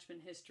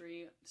attachment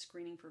history,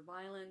 screening for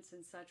violence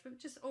and such, but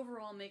just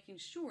overall making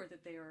sure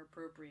that they are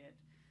appropriate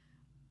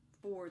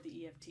for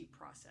the EFT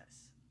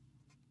process.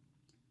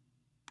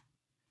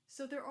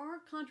 So there are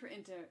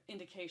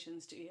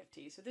contraindications to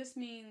EFT. So this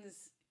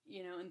means,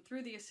 and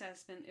through the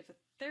assessment, if a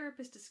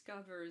therapist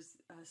discovers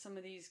some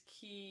of these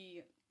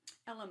key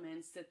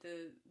elements that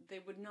they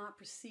would not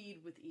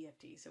proceed with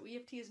EFT. So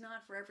EFT is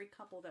not for every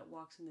couple that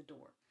walks in the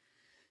door.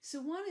 So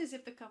one is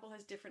if the couple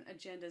has different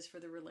agendas for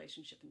the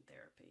relationship and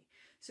therapy.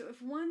 So if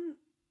one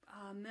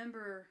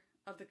member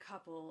of the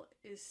couple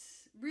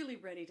is really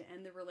ready to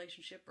end the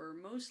relationship or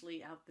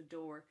mostly out the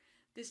door,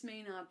 this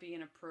may not be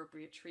an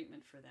appropriate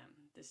treatment for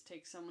them. This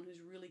takes someone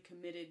who's really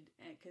committed,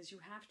 because you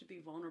have to be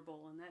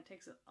vulnerable, and that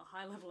takes a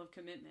high level of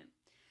commitment.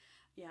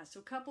 Yeah,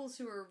 so couples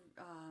who are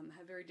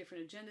have very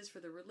different agendas for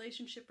the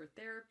relationship or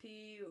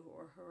therapy,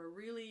 or who are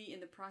really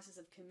in the process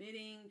of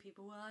committing,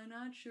 people, well, I'm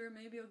not sure,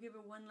 maybe I'll give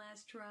it one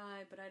last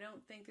try, but I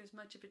don't think there's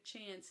much of a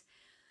chance.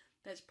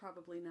 That's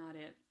probably not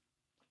it.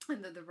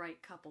 And the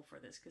right couple for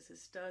this, because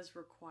this does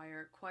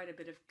require quite a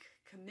bit of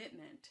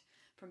commitment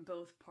from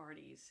both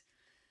parties.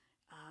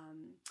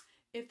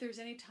 If there's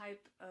any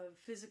type of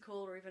physical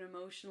or even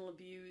emotional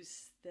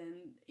abuse,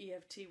 then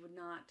EFT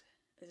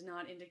is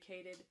not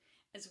indicated,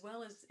 as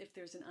well as if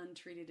there's an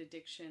untreated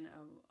addiction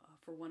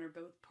for one or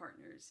both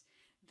partners,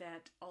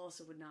 that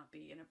also would not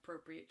be an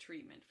appropriate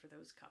treatment for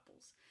those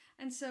couples.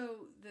 And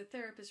so the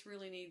therapist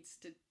really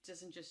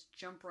doesn't just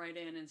jump right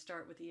in and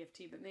start with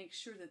EFT, but make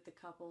sure that the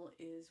couple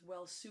is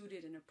well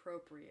suited and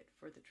appropriate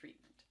for the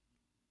treatment.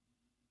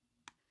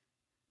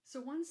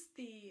 So once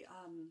the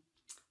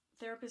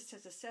therapist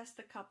has assessed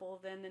the couple,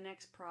 then the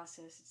next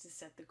process is to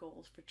set the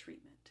goals for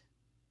treatment.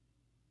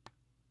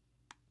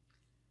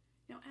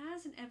 Now,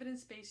 as an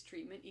evidence-based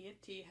treatment,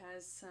 EFT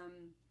has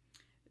some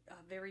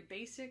very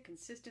basic,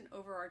 consistent,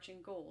 overarching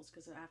goals,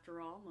 because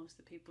after all, most of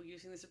the people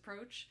using this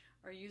approach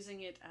are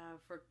using it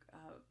for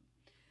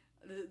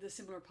the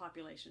similar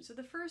population. So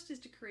the first is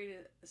to create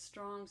a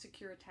strong,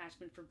 secure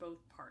attachment for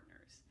both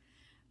partners.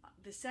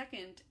 The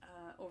second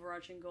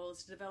overarching goal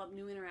is to develop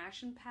new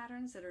interaction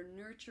patterns that are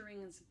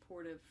nurturing and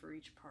supportive for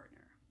each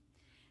partner.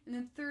 And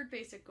then third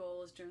basic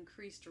goal is to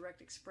increase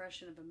direct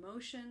expression of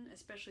emotion,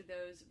 especially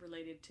those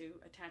related to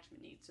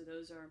attachment needs. So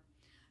those are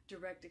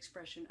direct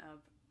expression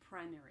of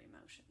primary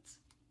emotions.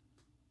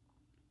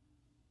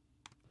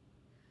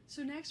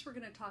 So next we're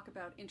going to talk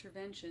about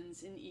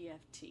interventions in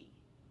EFT,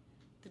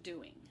 the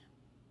doing.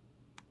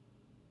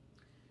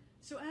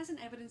 So as an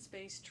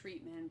evidence-based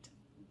treatment,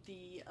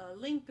 the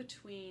link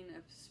between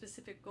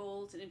specific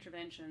goals and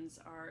interventions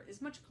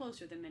is much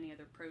closer than many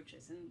other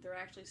approaches, and there are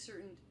actually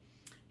certain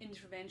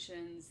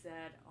interventions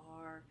that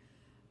are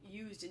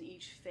used in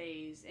each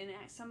phase, and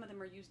some of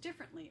them are used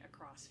differently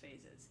across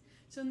phases.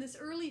 So in this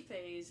early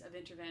phase of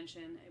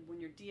intervention, when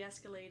you're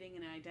de-escalating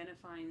and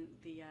identifying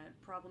the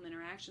problem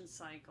interaction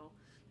cycle,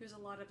 there's a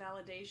lot of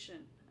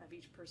validation of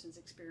each person's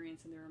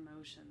experience and their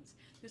emotions.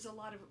 There's a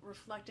lot of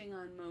reflecting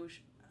on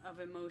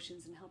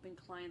emotions and helping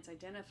clients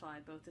identify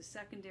both the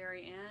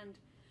secondary and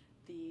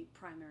the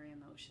primary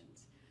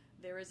emotions.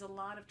 There is a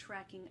lot of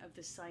tracking of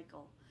the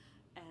cycle,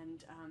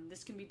 and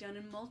this can be done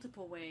in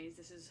multiple ways.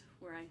 This is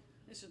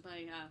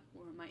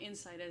my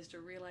insight as to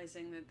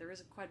realizing that there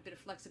is quite a bit of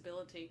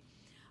flexibility.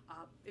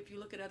 If you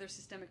look at other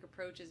systemic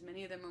approaches,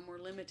 many of them are more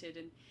limited,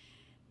 and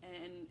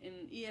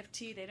in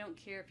EFT they don't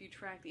care if you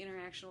track the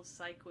interactional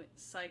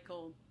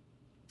cycle,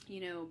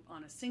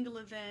 on a single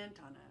event,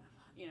 on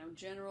a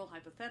general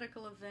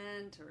hypothetical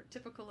event or a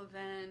typical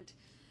event.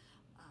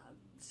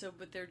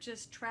 But they're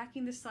just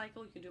tracking the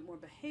cycle. You can do it more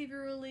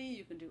behaviorally,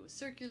 you can do it with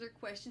circular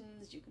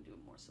questions, you can do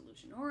it more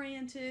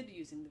solution-oriented,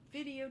 using the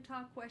video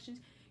talk questions.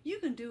 You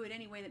can do it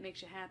any way that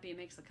makes you happy and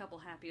makes the couple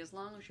happy, as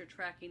long as you're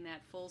tracking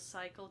that full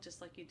cycle,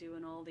 just like you do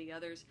in all the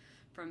others,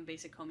 from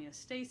basic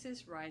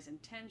homeostasis, rise in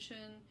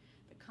tension,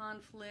 the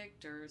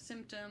conflict or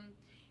symptom,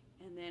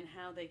 and then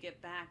how they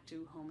get back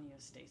to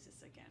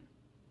homeostasis again.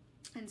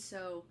 And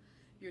so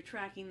you're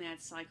tracking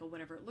that cycle,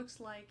 whatever it looks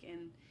like,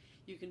 and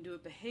you can do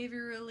it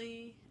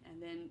behaviorally,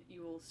 and then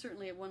you will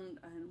certainly at one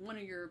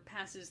of your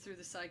passes through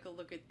the cycle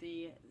look at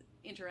the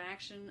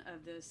interaction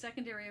of the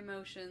secondary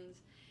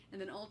emotions, and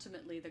then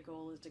ultimately the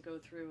goal is to go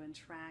through and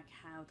track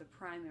how the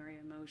primary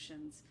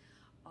emotions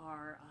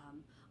are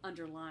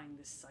underlying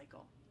this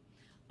cycle.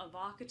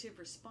 Evocative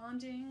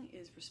responding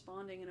is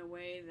responding in a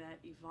way that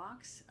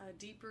evokes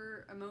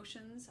deeper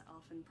emotions,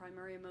 often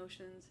primary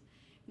emotions.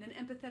 And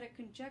then empathetic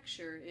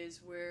conjecture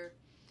is where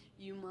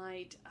you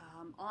might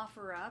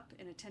offer up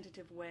in a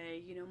tentative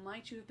way,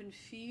 might you have been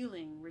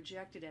feeling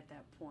rejected at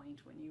that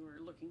point when you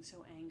were looking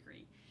so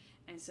angry?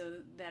 And so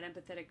that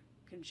empathetic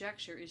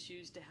conjecture is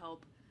used to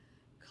help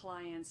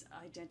clients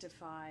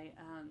identify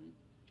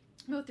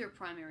both their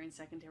primary and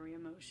secondary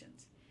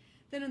emotions.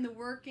 Then in the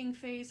working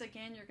phase,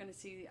 again, you're going to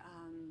see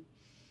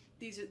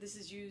these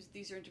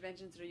are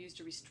interventions that are used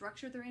to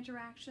restructure their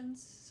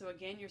interactions. So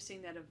again, you're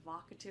seeing that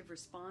evocative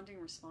responding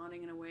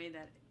in a way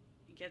that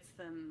gets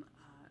them,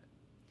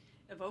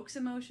 evokes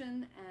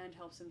emotion and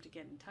helps them to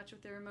get in touch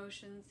with their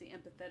emotions. The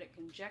empathetic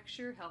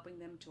conjecture, helping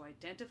them to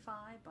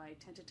identify by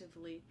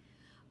tentatively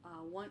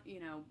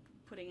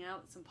putting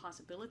out some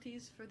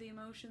possibilities for the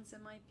emotions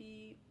that might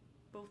be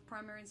both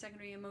primary and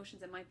secondary emotions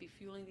that might be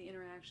fueling the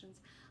interactions.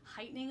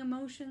 Heightening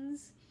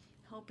emotions,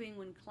 helping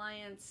when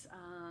clients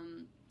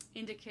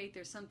indicate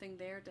there's something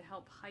there to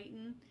help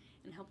heighten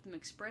and help them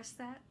express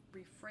that.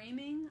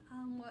 Reframing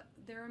what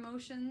their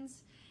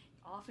emotions,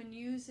 often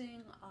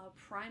using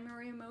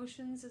primary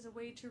emotions as a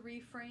way to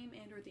reframe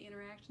and or the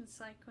interaction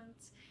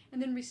sequence.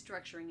 And then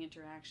restructuring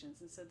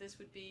interactions. And so this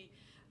would be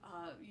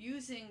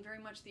using very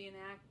much the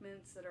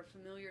enactments that are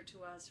familiar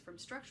to us from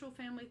structural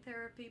family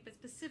therapy, but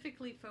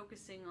specifically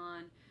focusing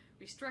on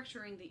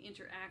restructuring the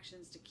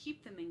interactions to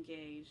keep them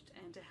engaged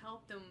and to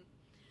help them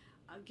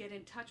get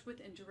in touch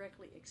with and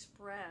directly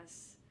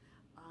express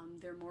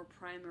their more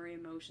primary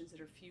emotions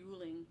that are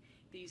fueling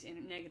these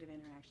negative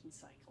interaction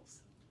cycles.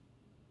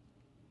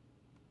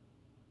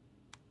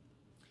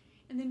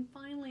 And then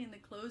finally, in the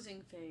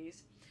closing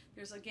phase,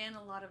 there's again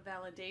a lot of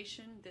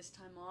validation, this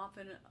time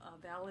often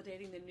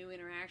validating the new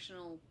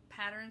interactional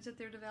patterns that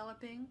they're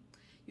developing,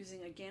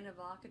 using again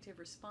evocative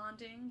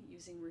responding,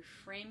 using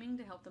reframing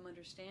to help them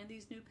understand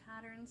these new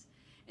patterns,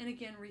 and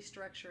again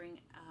restructuring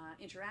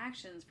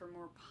interactions for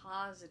more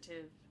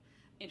positive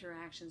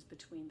interactions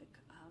between the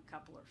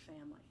couple or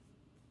family.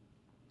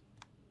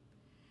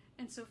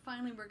 And so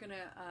finally, we're going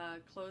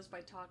to close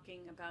by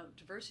talking about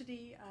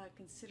diversity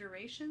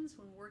considerations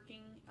when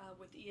working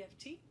with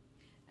EFT,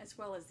 as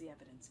well as the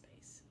evidence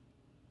base.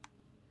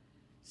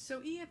 So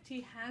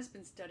EFT has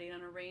been studied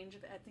on a range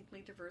of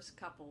ethnically diverse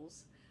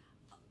couples.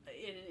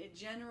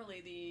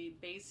 Generally, the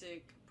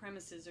basic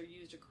premises are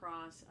used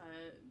across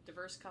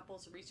diverse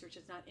couples. Research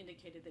has not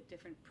indicated that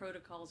different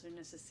protocols are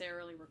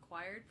necessarily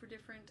required for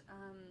different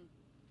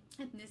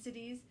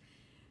ethnicities.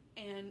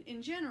 And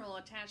in general,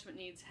 attachment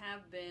needs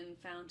have been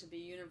found to be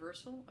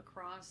universal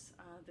across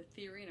the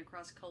theory and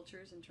across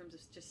cultures in terms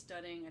of just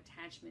studying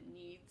attachment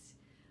needs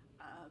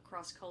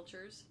across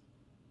cultures.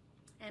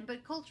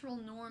 But cultural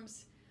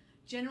norms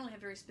generally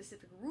have very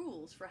specific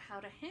rules for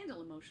how to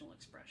handle emotional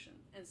expression.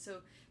 And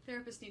so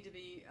therapists need to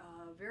be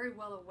very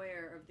well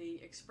aware of the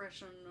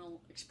expression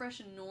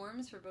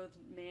norms for both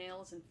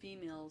males and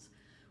females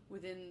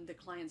within the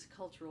client's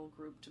cultural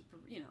group to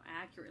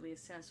accurately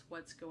assess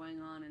what's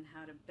going on and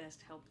how to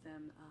best help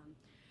them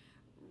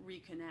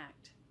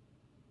reconnect.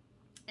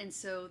 And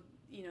so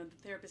the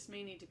therapist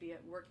may need to be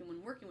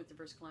when working with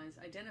diverse clients,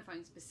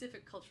 identifying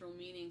specific cultural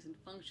meanings and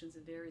functions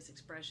of various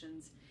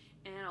expressions,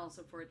 and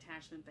also for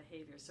attachment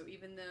behavior. So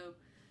even though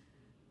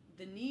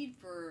the need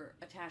for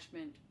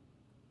attachment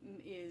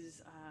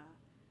is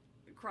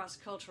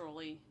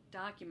cross-culturally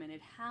documented,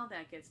 how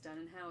that gets done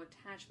and how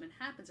attachment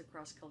happens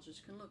across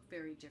cultures can look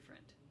very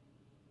different.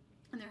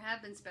 And there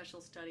have been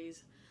special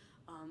studies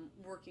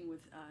working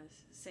with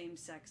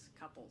same-sex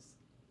couples.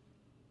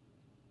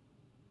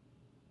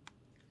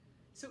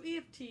 So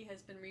EFT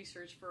has been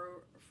researched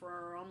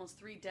for almost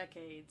 3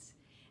 decades,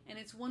 and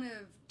it's one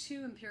of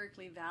 2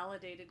 empirically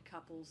validated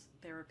couples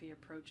therapy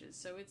approaches.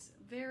 So it's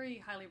very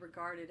highly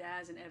regarded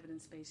as an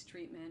evidence-based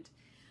treatment.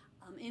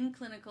 In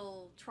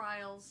clinical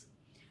trials,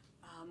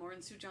 or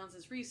in Sue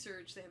Johnson's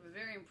research, they have a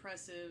very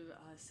impressive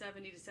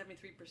 70 to 73%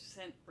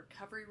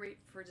 recovery rate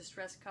for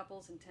distressed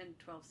couples in 10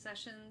 to 12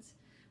 sessions,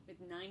 with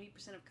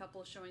 90% of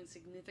couples showing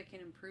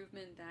significant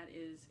improvement. That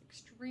is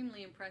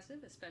extremely impressive,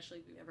 especially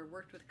if you've ever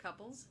worked with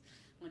couples.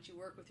 Once you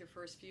work with your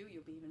first few,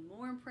 you'll be even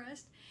more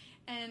impressed.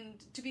 And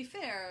to be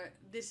fair,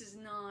 this is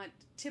not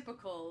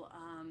typical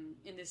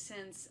in the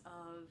sense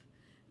of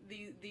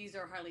these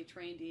are highly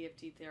trained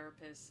EFT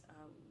therapists,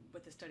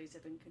 what the studies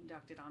have been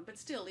conducted on. But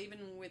still, even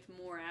with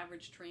more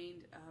average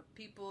trained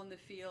people in the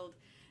field,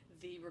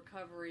 the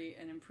recovery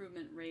and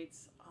improvement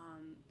rates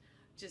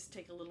just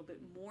take a little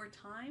bit more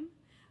time,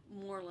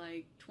 more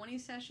like 20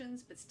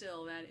 sessions, but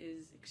still that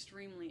is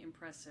extremely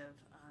impressive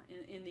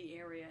in the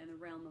area, in the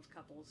realm of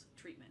couples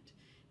treatment.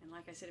 And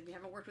like I said, if you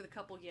haven't worked with a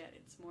couple yet,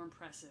 it's more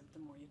impressive the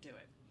more you do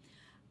it.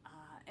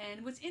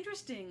 And what's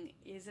interesting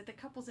is that the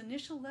couple's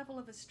initial level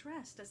of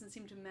stress doesn't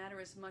seem to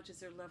matter as much as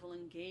their level of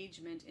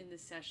engagement in the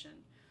session,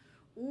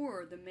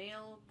 or the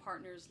male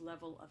partner's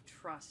level of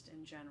trust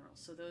in general.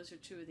 So those are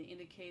two of the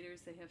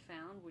indicators they have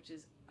found, which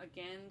is,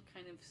 again,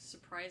 kind of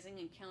surprising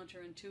and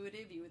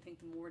counterintuitive. You would think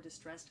the more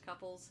distressed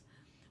couples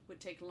would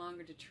take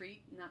longer to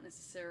treat. Not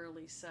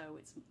necessarily so.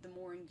 It's the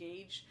more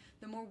engaged,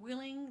 the more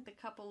willing the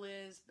couple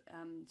is,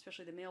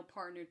 especially the male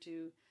partner,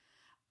 to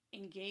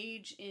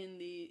engage in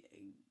the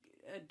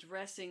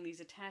addressing these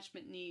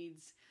attachment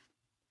needs,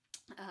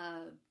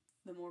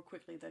 the more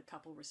quickly the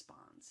couple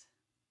responds.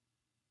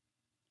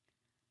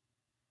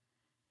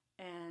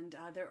 And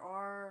there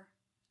are,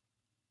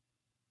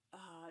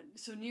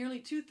 so nearly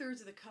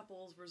 2/3 of the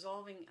couples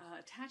resolving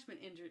attachment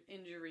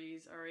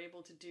injuries are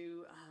able to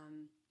do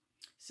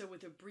so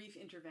with a brief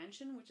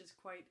intervention, which is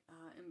quite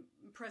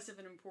impressive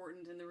and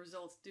important, and the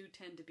results do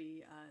tend to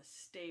be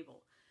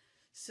stable.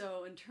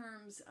 So in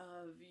terms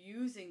of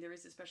using, there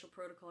is a special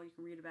protocol you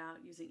can read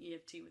about using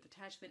EFT with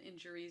attachment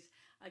injuries.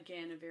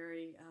 Again, a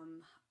very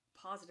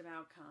positive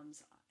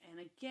outcomes. And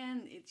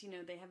again, it's,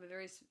 they have a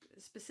very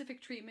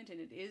specific treatment, and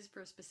it is for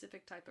a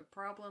specific type of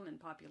problem and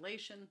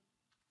population.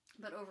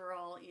 But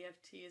overall,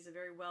 EFT is a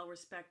very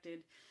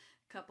well-respected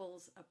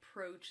couples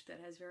approach that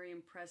has very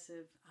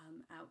impressive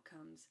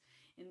outcomes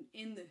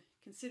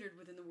considered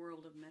within the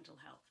world of mental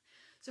health.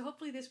 So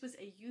hopefully this was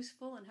a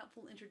useful and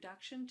helpful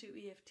introduction to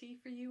EFT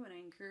for you, and I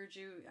encourage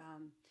you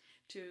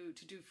to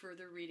do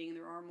further reading.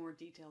 There are more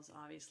details,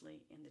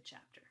 obviously, in the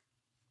chapter.